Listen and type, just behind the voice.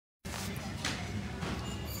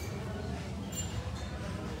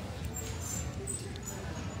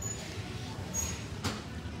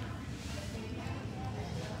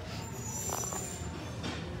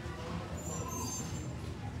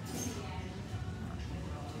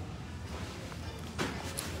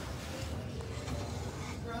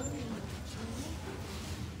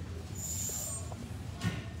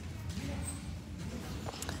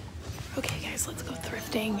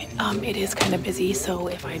thrifting. It is kind of busy, so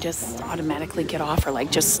if I just automatically get off or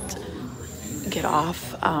like just get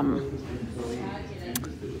off,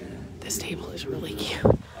 this table is really cute.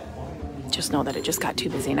 Just know that it just got too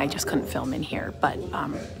busy and I just couldn't film in here, but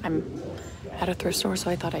I'm at a thrift store, so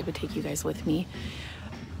I thought I would take you guys with me.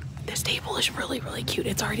 This table is really, really cute.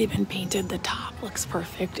 It's already been painted. The top looks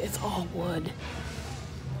perfect. It's all wood,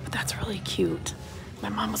 but that's really cute. My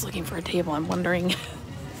mom was looking for a table. I'm wondering,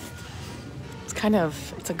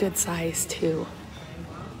 it's a good size too.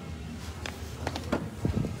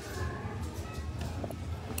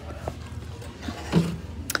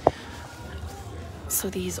 So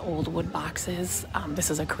these old wood boxes, this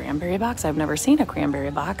is a cranberry box. I've never seen a cranberry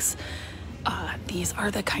box. These are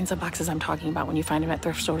the kinds of boxes I'm talking about when you find them at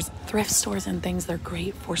thrift stores and things. They're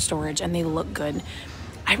great for storage and they look good.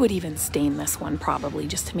 I would even stain this one probably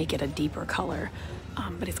just to make it a deeper color.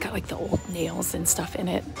 But it's got like the old nails and stuff in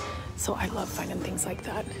it. So I love finding things like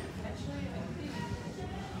that.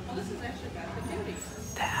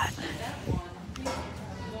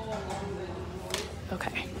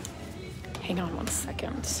 Okay. Hang on one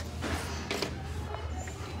second.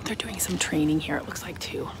 They're doing some training here, it looks like,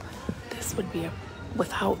 too. This would be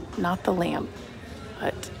not the lamp,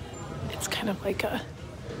 but it's kind of like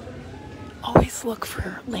always look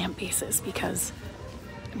for lamp bases because,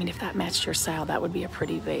 I mean, if that matched your style, that would be a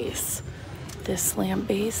pretty vase. This lamp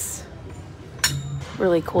base,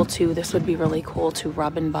 really cool too. This would be really cool to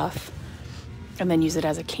rub and buff and then use it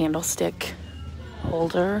as a candlestick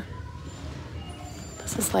holder.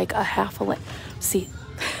 This is like a half a lamp. See,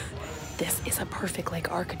 this is a perfect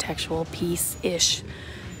like architectural piece-ish.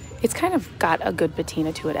 It's kind of got a good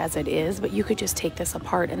patina to it as it is, but you could just take this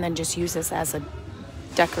apart and then just use this as a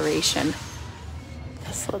decoration.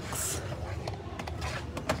 That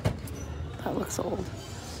looks old.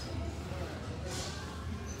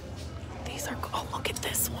 These are, oh, look at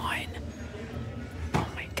this one. Oh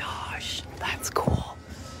my gosh, that's cool.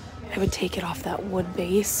 I would take it off that wood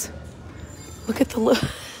base. Look at the little,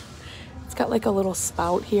 it's got like a little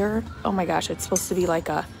spout here. Oh my gosh, it's supposed to be like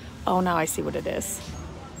a, oh, now I see what it is.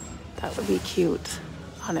 That would be cute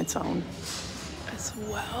on its own as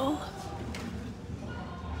well.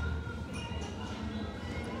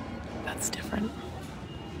 That's different.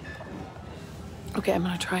 Okay, I'm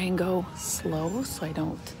gonna try and go slow so I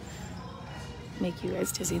don't make you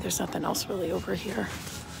guys dizzy. There's nothing else really over here.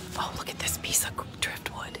 Oh, look at this piece of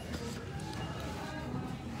driftwood.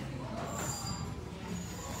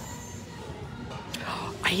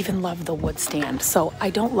 I even love the wood stand. So I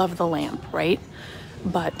don't love the lamp, right?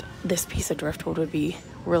 But this piece of driftwood would be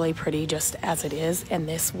really pretty just as it is. And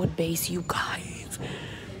this wood base, you guys,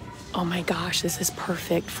 oh my gosh, this is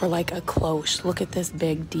perfect for like a cloche. Look at this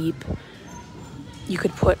big, deep, you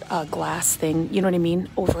could put a glass thing, you know what I mean,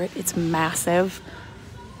 over it. It's massive.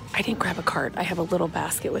 I didn't grab a cart. I have a little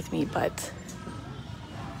basket with me, but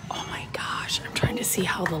oh my gosh, I'm trying to see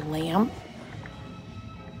how the lamp,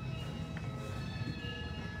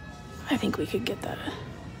 I think we could get that.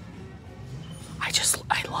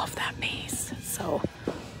 I love that maze. So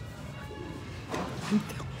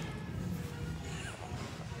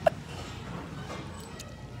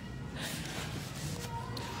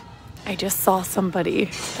I just saw somebody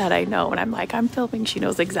that I know and I'm like, I'm filming. She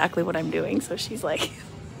knows exactly what I'm doing. So she's like,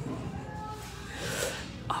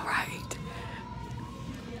 all right.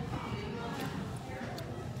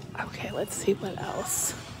 Okay, let's see what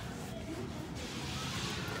else.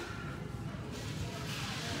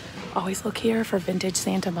 Always look here for vintage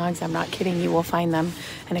Santa mugs. I'm not kidding, you will find them.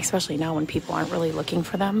 And especially now when people aren't really looking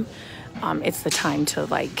for them, it's the time to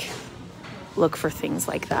like look for things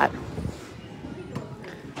like that.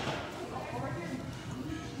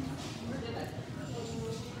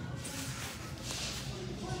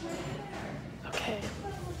 Okay.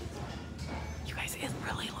 You guys, it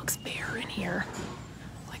really looks bare in here.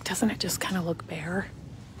 Like, doesn't it just kind of look bare?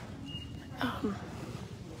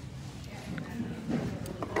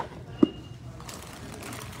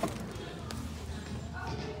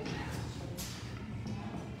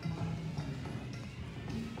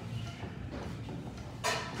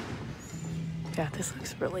 Yeah, this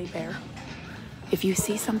looks really bare. If you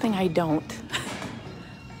see something I don't,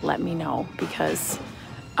 let me know because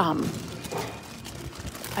I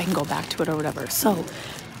can go back to it or whatever. So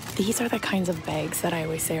these are the kinds of bags that I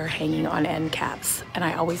always say are hanging on end caps, and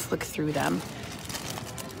I always look through them.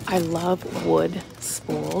 I love wood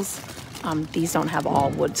spools. These don't have all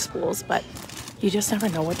wood spools, but you just never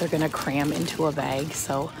know what they're gonna cram into a bag.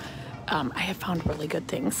 So I have found really good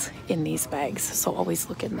things in these bags, so always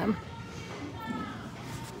look in them.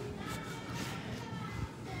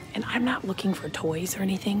 And I'm not looking for toys or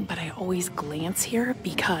anything, but I always glance here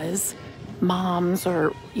because moms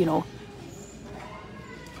or, you know,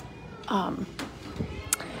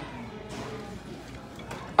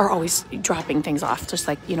 are always dropping things off, just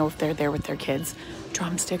like, you know, if they're there with their kids.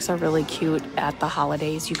 Drumsticks are really cute at the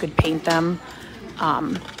holidays. You could paint them.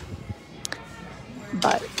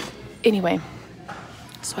 But anyway,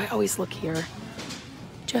 so I always look here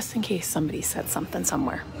just in case somebody said something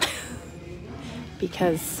somewhere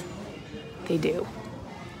because they do.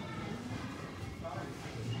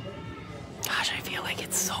 Gosh, I feel like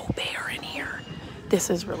it's so bare in here. This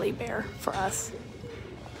is really bare for us.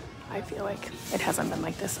 I feel like it hasn't been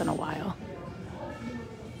like this in a while.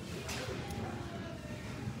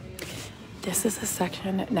 This is a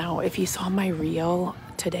section. Now, if you saw my reel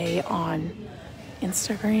today on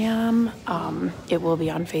Instagram, it will be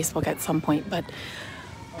on Facebook at some point, but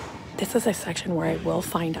this is a section where I will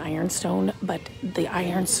find ironstone, but the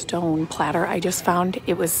ironstone platter I just found,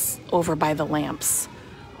 it was over by the lamps.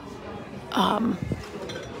 But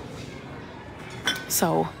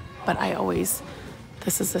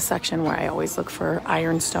this is the section where I always look for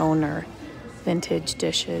ironstone or vintage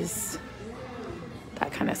dishes,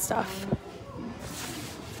 that kind of stuff.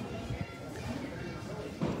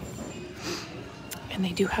 And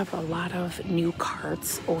they do have a lot of new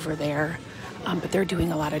carts over there, but they're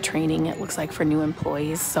doing a lot of training, it looks like, for new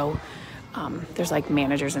employees. So there's like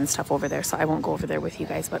managers and stuff over there, so I won't go over there with you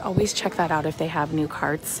guys, but always check that out if they have new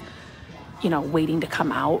carts, you know, waiting to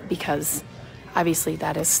come out, because obviously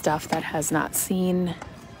that is stuff that has not been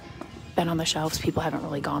on the shelves. People haven't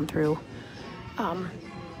really gone through.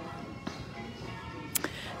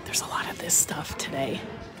 There's a lot of this stuff today.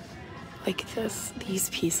 Like these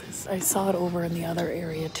pieces. I saw it over in the other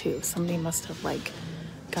area too. Somebody must have like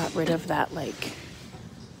got rid of that like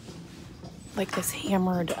this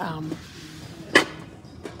hammered, oh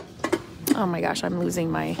my gosh, I'm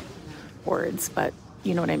losing my words, but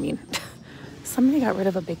you know what I mean. Somebody got rid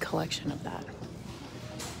of a big collection of that.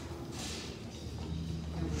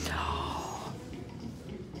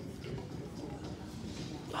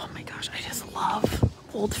 Oh my gosh, I just love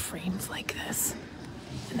old frames like this.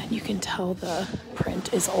 And then you can tell the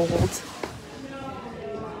print is old.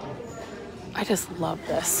 I just love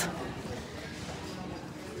this.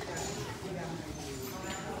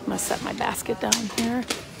 I'm gonna set my basket down here.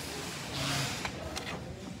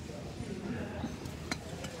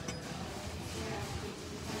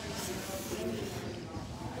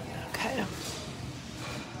 Okay.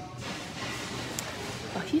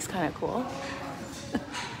 Well, he's kind of cool.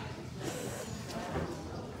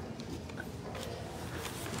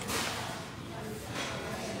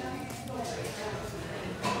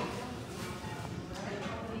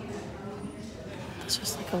 It's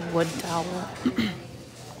just like a wood dowel.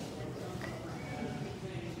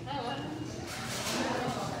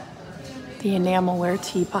 The enamelware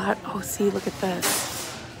teapot. Oh, see, look at this.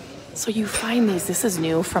 So you find these. This is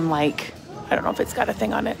new from like, I don't know if it's got a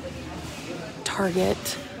thing on it.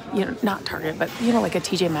 Target, you know, not Target, but you know, like a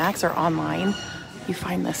TJ Maxx or online. You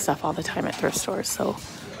find this stuff all the time at thrift stores. So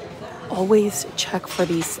always check for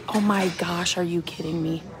these. Oh my gosh, are you kidding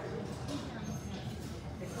me?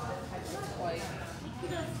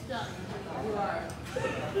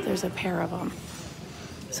 There's a pair of them.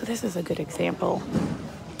 So this is a good example.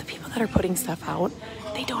 The people that are putting stuff out,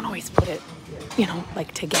 they don't always put it, you know,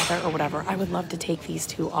 like together or whatever. I would love to take these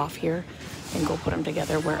two off here and go put them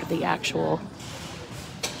together where the actual,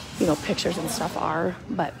 you know, pictures and stuff are.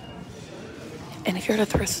 And if you're at a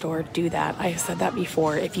thrift store, do that. I said that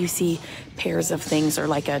before. If you see pairs of things or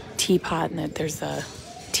like a teapot and there's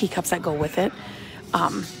teacups that go with it,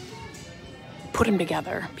 put them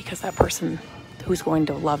together, because that person who's going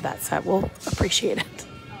to love that set will appreciate it.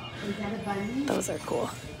 Those are cool.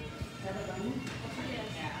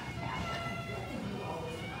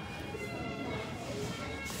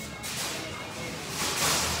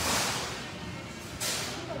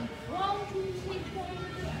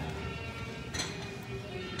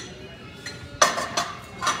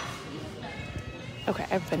 Okay,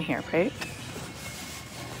 I've been here, right?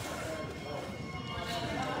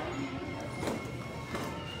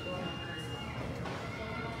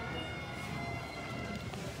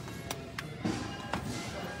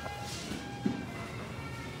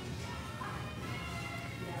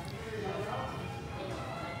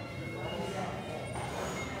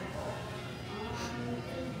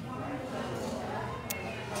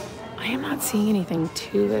 I am not seeing anything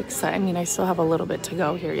too exciting. I mean, I still have a little bit to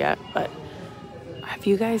go here yet, but have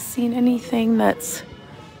you guys seen anything that's,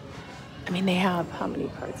 I mean, they have how many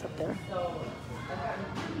cards up there?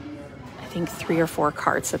 I think 3 or 4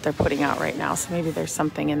 carts that they're putting out right now. So maybe there's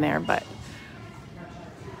something in there, but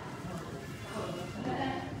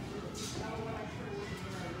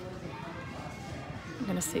I'm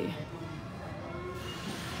gonna see.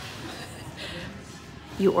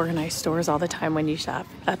 You organize stores all the time when you shop.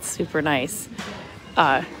 That's super nice.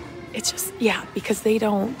 It's just, yeah, because they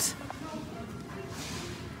don't,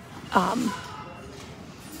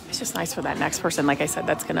 it's just nice for that next person, like I said,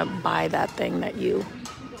 that's gonna buy that thing that you.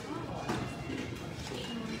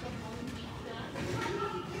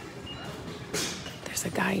 There's a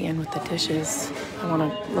guy in with the dishes. I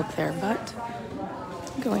wanna look there, but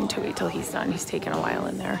I'm going to wait till he's done. He's taking a while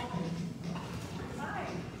in there.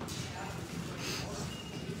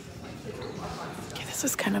 Okay, this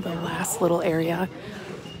is kind of the last little area.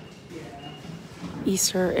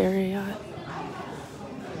 Easter area.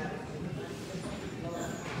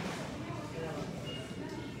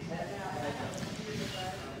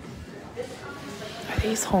 Are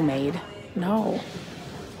these homemade? No.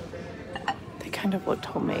 They kind of looked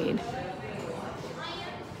homemade.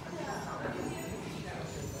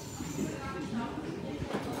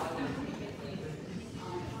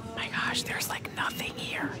 My gosh, there's like nothing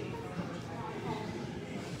here.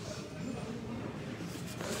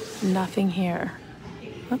 Nothing here.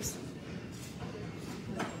 Oops.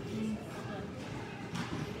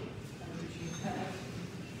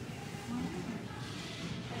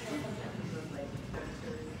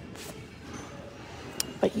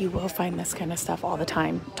 But you will find this kind of stuff all the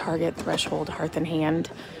time. Target, Threshold, Hearth and Hand.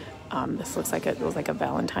 This looks like it was like a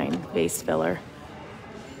Valentine vase filler.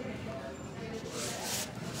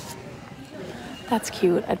 That's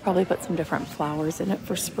cute. I'd probably put some different flowers in it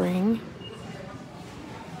for spring.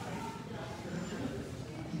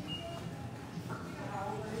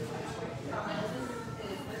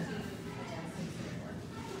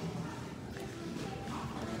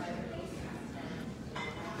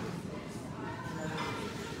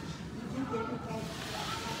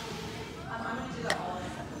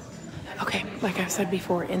 Okay, like I've said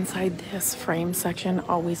before, inside this frame section,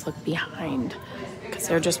 always look behind because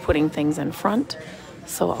they're just putting things in front.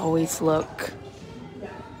 So always look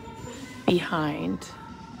behind.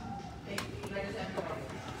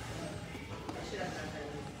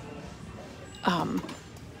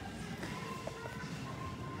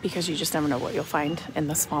 Because you just never know what you'll find, and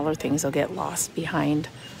the smaller things will get lost behind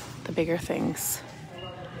the bigger things.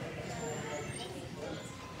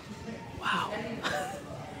 Wow.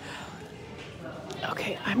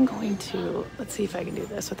 Okay, I'm going to, let's see if I can do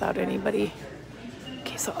this without anybody.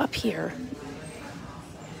 Okay, so up here,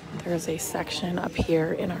 there's a section up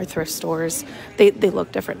here in our thrift stores. They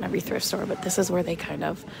look different in every thrift store, but this is where they kind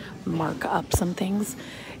of mark up some things.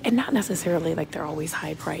 And not necessarily like they're always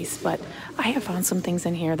high price, but I have found some things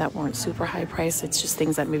in here that weren't super high price. It's just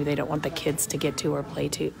things that maybe they don't want the kids to get to or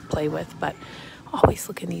play with. But always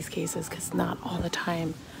look in these cases because not all the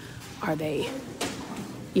time are they,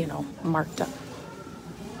 you know, marked up.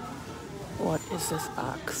 What is this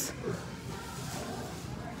box?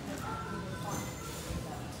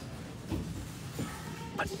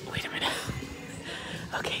 But wait a minute.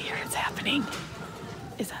 Okay, here it's happening.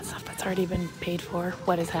 Is that stuff that's already been paid for?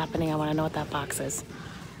 What is happening? I want to know what that box is.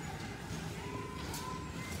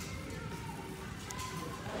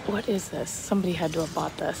 What is this? Somebody had to have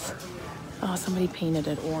bought this. Oh, somebody painted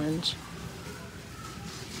it orange.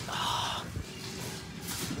 Oh.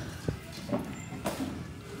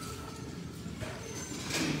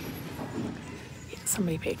 Yeah,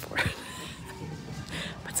 somebody paid for it.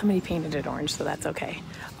 But somebody painted it orange, so that's okay.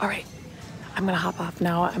 All right. I'm gonna hop off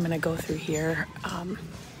now. I'm gonna go through here.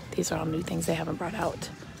 These are all new things they haven't brought out.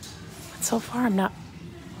 But so far I'm not,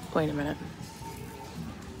 wait a minute.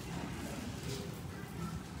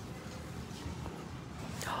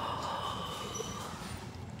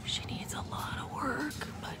 She needs a lot of work,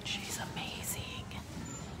 but she's amazing.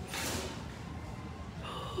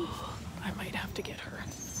 I might have to get her.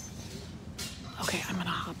 Okay, I'm gonna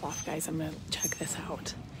hop off, guys. I'm gonna check this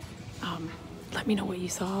out. Let me know what you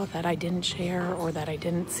saw that I didn't share or that I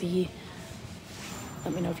didn't see.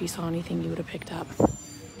 Let me know if you saw anything you would have picked up.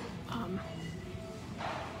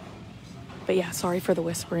 But yeah, sorry for the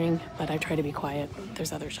whispering, but I try to be quiet.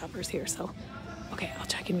 There's other shoppers here, so. Okay, I'll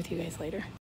check in with you guys later.